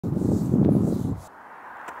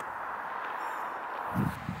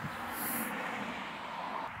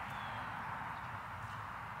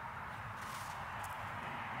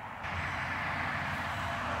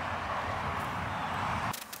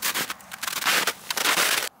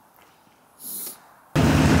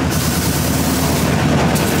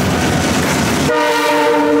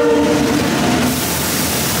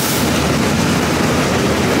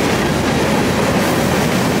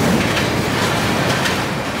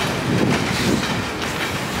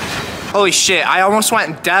Holy shit, I almost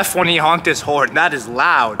went deaf when he honked his horn. That is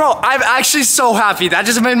loud. Bro, I'm actually so happy. That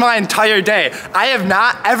just made my entire day. I have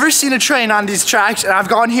not ever seen a train on these tracks, and I've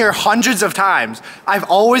gone here hundreds of times. I've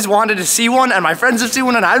always wanted to see one, and my friends have seen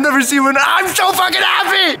one, and I've never seen one. I'm so fucking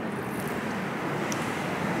happy!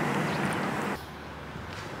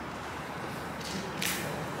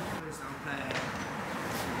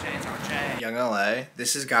 YoungLA,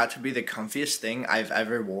 this has got to be the comfiest thing I've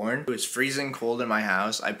ever worn. It was freezing cold in my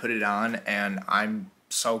house. I put it on and I'm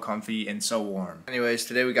so comfy and so warm. Anyways,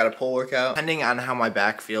 today we got a pull workout. Depending on how my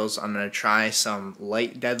back feels, I'm gonna try some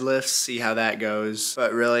light deadlifts, see how that goes.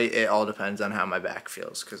 But really, it all depends on how my back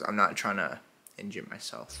feels because I'm not trying to injure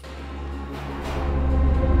myself.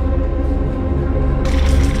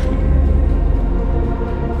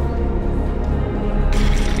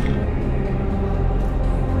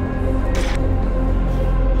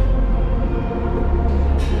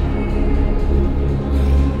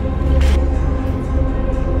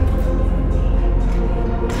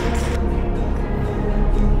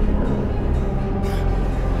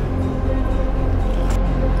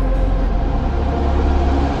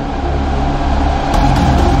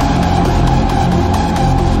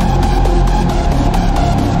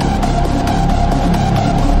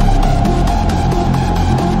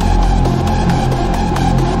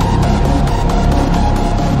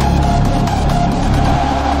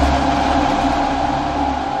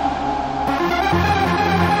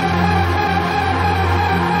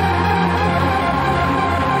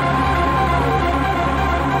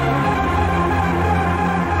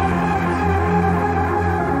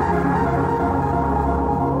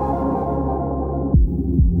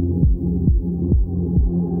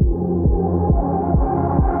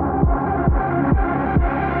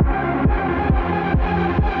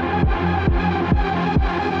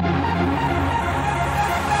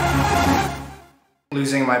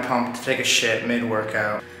 Losing my pump to take a shit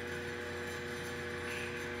mid-workout.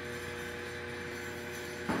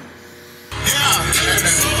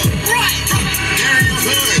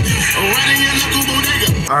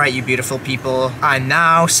 Alright, you beautiful people. I'm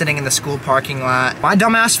now sitting in the school parking lot. My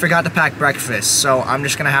dumbass forgot to pack breakfast, so I'm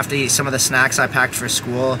just gonna have to eat some of the snacks I packed for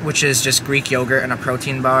school, which is just Greek yogurt and a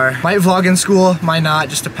protein bar. Might vlog in school, might not,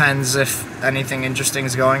 just depends if anything interesting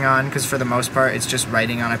is going on, because for the most part, it's just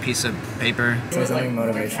writing on a piece of paper. Say something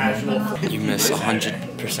motivational. You miss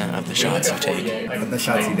 100% of the shots you take. But the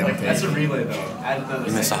shots you don't take. That's a relay though.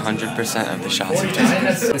 You miss 100% of the shots you take.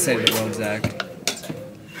 Let's say the one, Zach.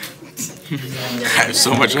 I have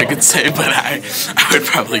so much I could say, but I would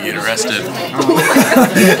probably get arrested.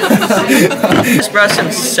 Just brought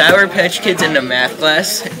some Sour Patch Kids into math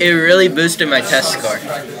class. It really boosted my test score.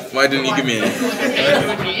 Why didn't you give me any?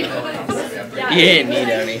 You didn't need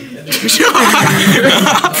any.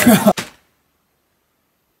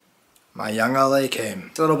 My YoungLA came.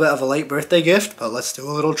 It's a little bit of a late birthday gift, but let's do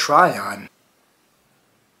a little try on.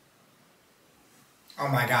 Oh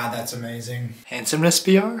my god, that's amazing. Handsomeness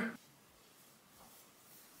PR?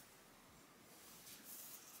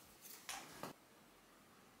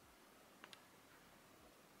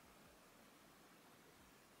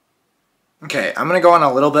 Okay, I'm gonna go on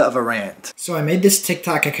a little bit of a rant. So I made this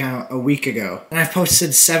TikTok account a week ago, and I've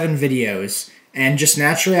posted 7 videos, and just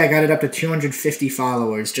naturally I got it up to 250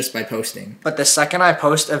 followers just by posting. But the second I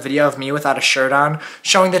post a video of me without a shirt on,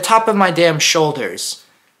 showing the top of my damn shoulders,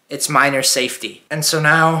 it's minor safety. And so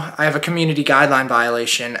now I have a community guideline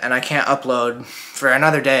violation, and I can't upload for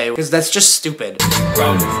another day, because that's just stupid.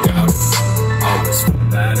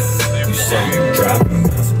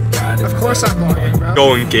 Of course I'm vlogging, bro.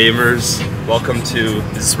 Going gamers, welcome to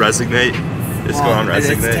this Resignate. It's going on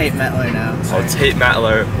Resignate. It's Tate Metler now. Oh, Tate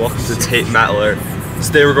Metler. Welcome to Tate Metler.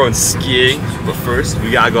 Today we're going skiing, but first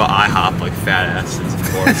we gotta go IHOP like fat asses, of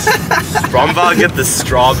course. Bro, I'm about to get the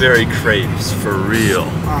strawberry crepes, for real.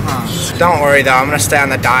 Don't worry though, I'm gonna stay on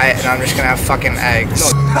the diet and I'm just gonna have fucking eggs.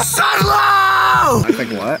 Solo! Look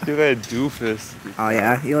like what? Look at that doofus. Oh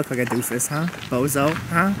yeah, you look like a doofus, huh? Bozo,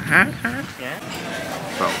 huh? Yeah.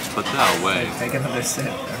 Bro, put that away. Take another sip,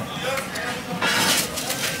 bro.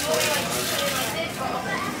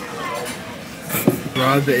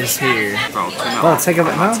 Rob is here. Bro, come out. Oh, take a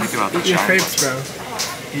bit. No, take it out the eat your chocolate. crepes, bro.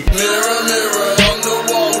 Mirror, mirror on the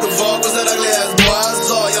wall, the vault was that ugly ass boy I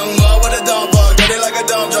saw. Young boy with a dumb fuck, get it like a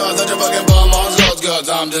dumb jaw. Such a fucking bum on drugs,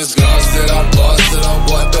 I'm disgusted. I'm busted up,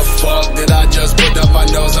 what the fuck did I just put up my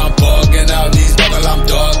nose? I'm bugging out, these buckle, I'm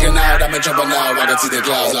dogging out. I'm in trouble now, I can see the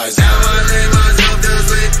clouds like now I lay myself to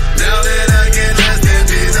sleep, now that I can rest in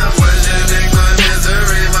peace. I'm questioning my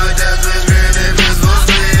misery, my death is granted peaceful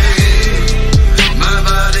sleep. My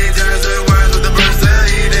body turns to words with the burst of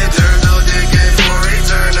heat, it turns no decay for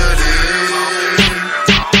eternity.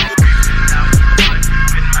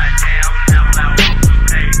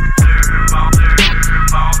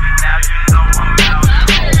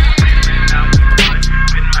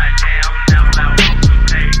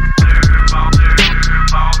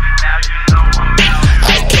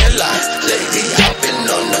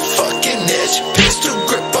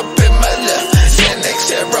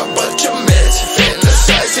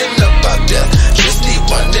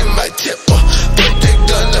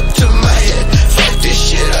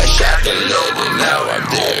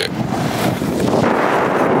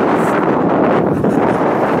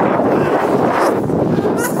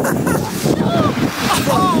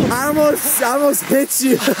 I almost hit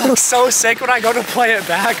you. So sick when I go to play it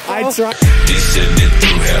back. I try. Descending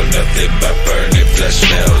through hell, nothing but burning flesh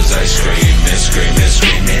smells. I scream and scream and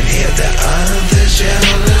scream and hear the others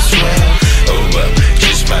yell as well. Oh well,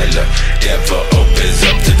 just my luck. Devil opens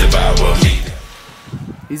up to devour me.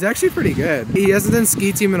 He's actually pretty good. He hasn't done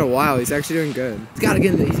ski team in a while. He's actually doing good.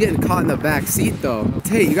 He's getting caught in the back seat though.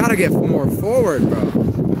 Tate, you gotta get more forward, bro.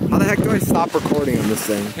 How the heck do I stop recording on this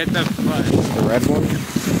thing? Hit the button. The red one?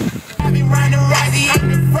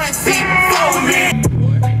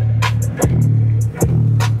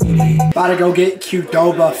 About to go get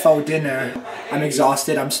Qdoba for dinner. I'm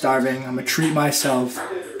exhausted, I'm starving. I'm gonna treat myself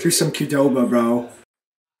to some Qdoba, bro.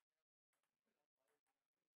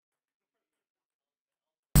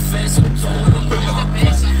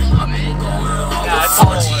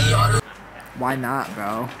 Why not,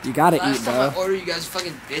 bro? You gotta eat, bro. Last time I ordered, you guys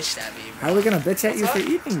fucking bitched at me, bro. How are we gonna bitch at you for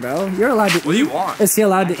eating, bro? You're allowed to eat. What do you want? Is he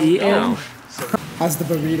allowed to eat? How's the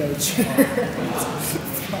burrito?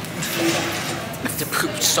 I have to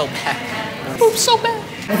poop so bad. Poop so bad.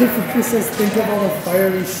 I think he says, think of all the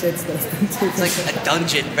fiery shits that's been taken. It's like a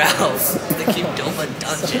dungeon, bro. The Qdoba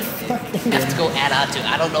dungeon. I have to go add on to it.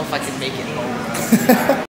 I don't know if I can make it home.